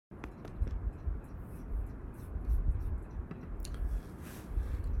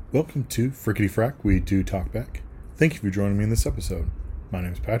Welcome to Frickety Frack, we do talk back. Thank you for joining me in this episode. My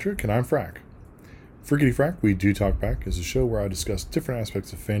name is Patrick, and I'm Frack. Frickety Frack, we do talk back is a show where I discuss different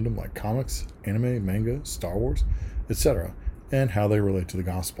aspects of fandom like comics, anime, manga, Star Wars, etc., and how they relate to the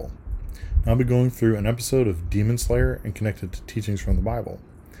gospel. I'll be going through an episode of Demon Slayer and connected to teachings from the Bible.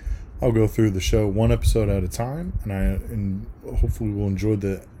 I'll go through the show one episode at a time, and hopefully we'll enjoy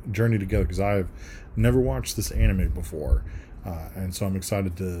the journey together because I've never watched this anime before. And so I'm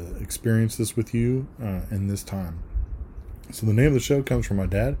excited to experience this with you in this time. So the name of the show comes from my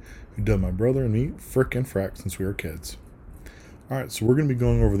dad, who dubbed my brother and me Frick and Frack since we were kids. Alright, so we're going to be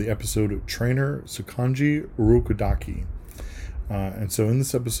going over the episode of Trainer Sakonji Urokodaki. And so in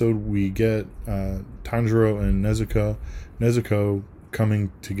this episode we get Tanjiro and Nezuko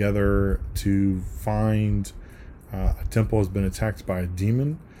coming together to find a temple has been attacked by a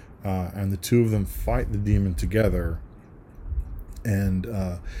demon, and the two of them fight the demon together. And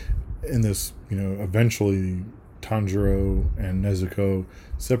in this, eventually Tanjiro and Nezuko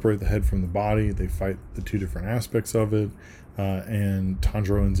separate the head from the body. They fight the two different aspects of it, and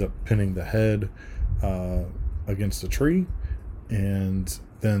Tanjiro ends up pinning the head against a tree, and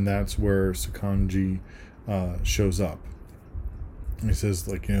then that's where Sakonji shows up. And he says,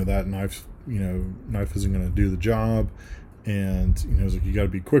 that knife isn't going to do the job. And he's like, you got to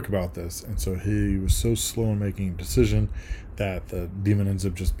be quick about this. And so he was so slow in making a decision that the demon ends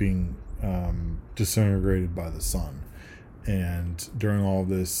up just being disintegrated by the sun. And during all of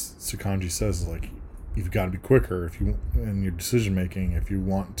this, Sakonji says, you've got to be quicker in your decision making if you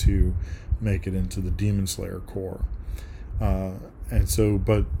want to make it into the Demon Slayer Corps. But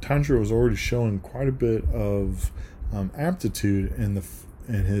Tanjiro was already showing quite a bit of aptitude in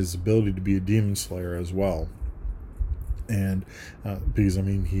his ability to be a demon slayer as well. And because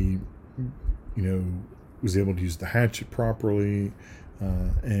he was able to use the hatchet properly,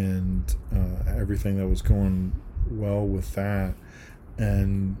 and everything that was going well with that.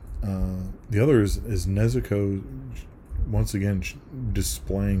 And the other is Nezuko, once again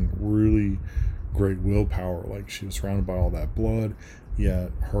displaying really great willpower. Like, she was surrounded by all that blood,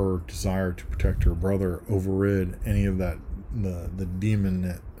 yet her desire to protect her brother overrid any of that the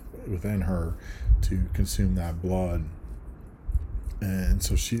demon within her to consume that blood. And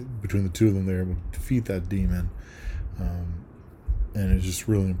so between the two of them, they're able to defeat that demon. And it's just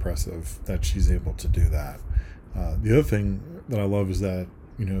really impressive that she's able to do that. The other thing that I love is that,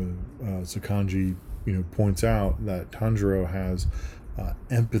 Sakonji, points out that Tanjiro has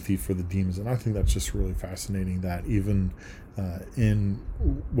empathy for the demons. And I think that's just really fascinating that even in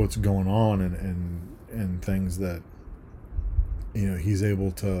what's going on and things that, he's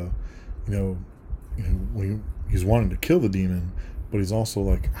able to, when he's wanting to kill the demon, but he's also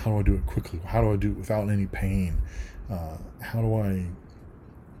like, how do I do it quickly? How do I do it without any pain? How do I,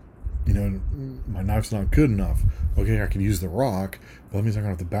 my knife's not good enough. Okay, I can use the rock, but that means I'm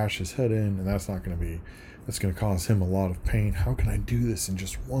going to have to bash his head in, and that's going to cause him a lot of pain. How can I do this in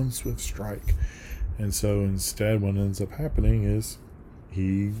just one swift strike? And so instead, what ends up happening is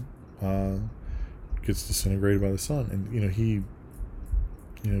he gets disintegrated by the sun. And,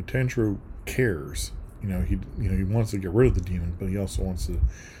 Tanjiro cares. He wants to get rid of the demon, but he also wants to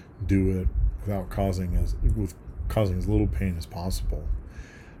do it without causing as little pain as possible.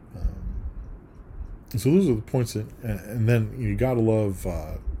 So those are the points and then you gotta love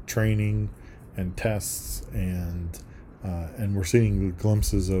training and tests, and we're seeing the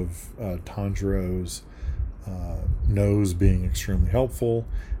glimpses of Tanjiro's nose being extremely helpful,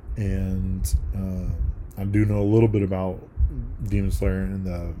 and I do know a little bit about Demon Slayer and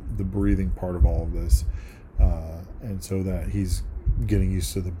the breathing part of all of this, and so that he's getting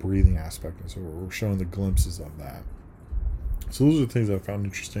used to the breathing aspect, and so we're showing the glimpses of that. So those are the things I found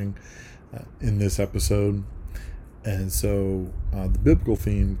interesting in this episode. And so the biblical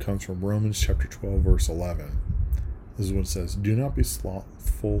theme comes from Romans chapter 12 verse 11. This is what it says: do not be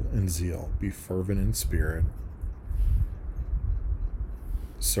slothful in zeal, be fervent in spirit,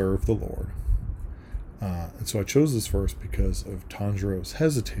 serve the Lord. And so I chose this verse because of Tanjiro's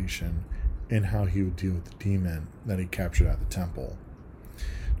hesitation in how he would deal with the demon that he captured at the temple.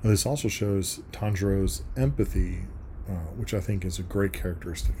 Now, this also shows Tanjiro's empathy, which I think is a great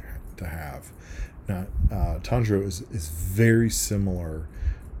characteristic to have. Now, Tanjiro is very similar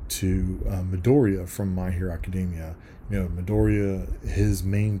to Midoriya from My Hero Academia. Midoriya, his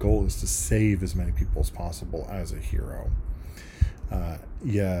main goal is to save as many people as possible as a hero.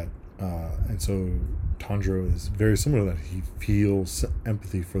 And so Tanjiro is very similar to that. He feels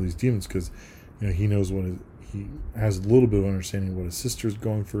empathy for these demons because, he knows he has a little bit of understanding of what his sister's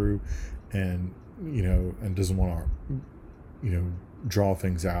going through, and and doesn't want to draw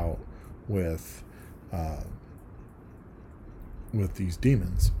things out with these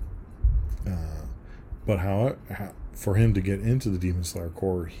demons. But for him to get into the Demon Slayer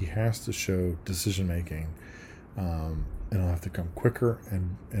Corps, he has to show decision making, and it'll have to come quicker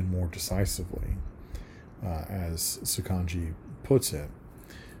and more decisively, as Sakonji puts it.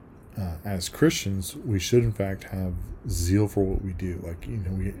 As Christians, we should in fact have zeal for what we do. Like,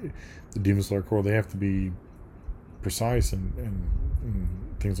 the Demon Slayer Corps, they have to be precise and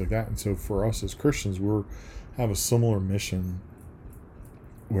things like that. And so for us as Christians, we have a similar mission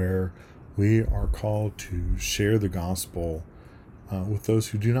where we are called to share the gospel with those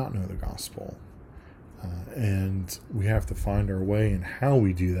who do not know the gospel. And we have to find our way in how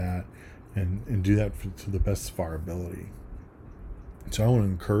we do that, and do that to the best of our ability. So I want to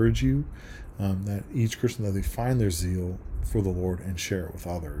encourage you that each Christian, that they find their zeal for the Lord and share it with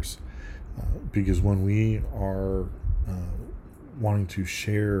others. Because when we are wanting to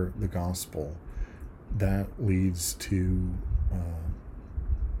share the gospel, that leads to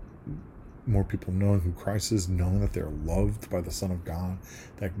more people knowing who Christ is, knowing that they're loved by the Son of God,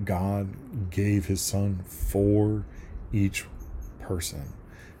 that God gave his Son for each person.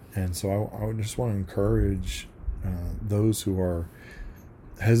 And so I would just want to encourage those who are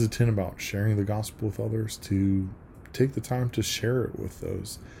hesitant about sharing the gospel with others to take the time to share it with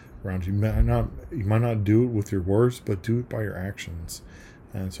those around you. You might not do it with your words, but do it by your actions.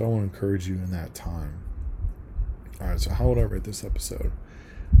 And so I want to encourage you in that time. All right, so how would I rate this episode?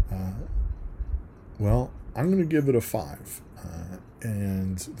 Well, I'm going to give it a 5.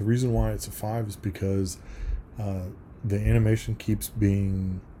 And the reason why it's a 5 is because the animation keeps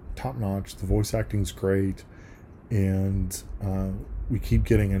being top-notch, the voice acting's great, and we keep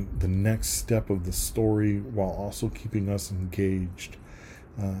getting the next step of the story while also keeping us engaged.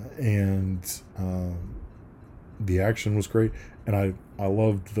 And the action was great, and I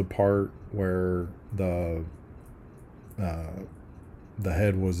loved the part where the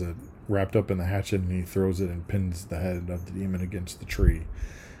head was wrapped up in the hatchet, and he throws it and pins the head of the demon against the tree.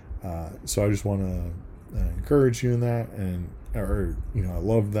 So I just want to encourage you in that, I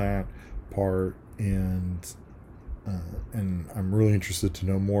love that part, and I'm really interested to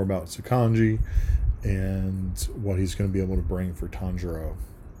know more about Sakonji and what he's going to be able to bring for Tanjiro.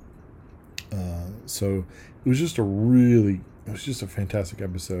 So it was just a fantastic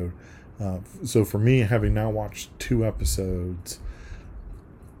episode. So for me, having now watched 2 episodes,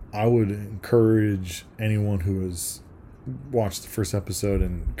 I would encourage anyone who has watched the first episode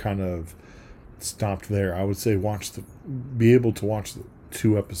and kind of stopped there. I would say be able to watch the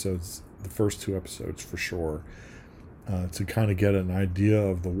first 2 episodes for sure, to kind of get an idea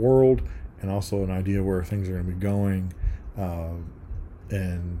of the world and also an idea where things are going to be going.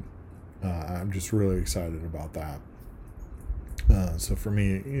 And I'm just really excited about that. So for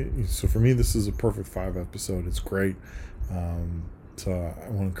me, this is a perfect 5 episode. It's great. So I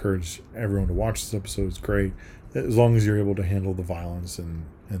want to encourage everyone to watch this episode. It's great, as long as you're able to handle the violence and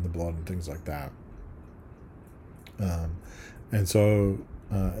the blood and things like that. And so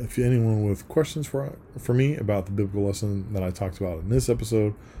if anyone with questions for me about the biblical lesson that I talked about in this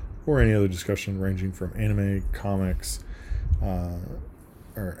episode, or any other discussion ranging from anime, comics,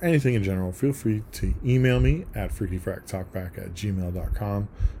 or anything in general, feel free to email me at frickityfracktalkback@gmail.com,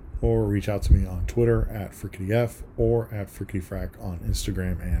 or reach out to me on Twitter at frickityf or at frickityfrack on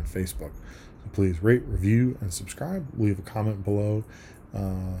Instagram and Facebook. So please rate, review, and subscribe. Leave a comment below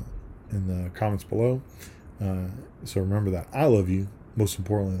in the comments below. So remember that I love you, most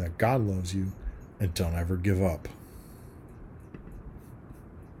importantly that God loves you, and don't ever give up.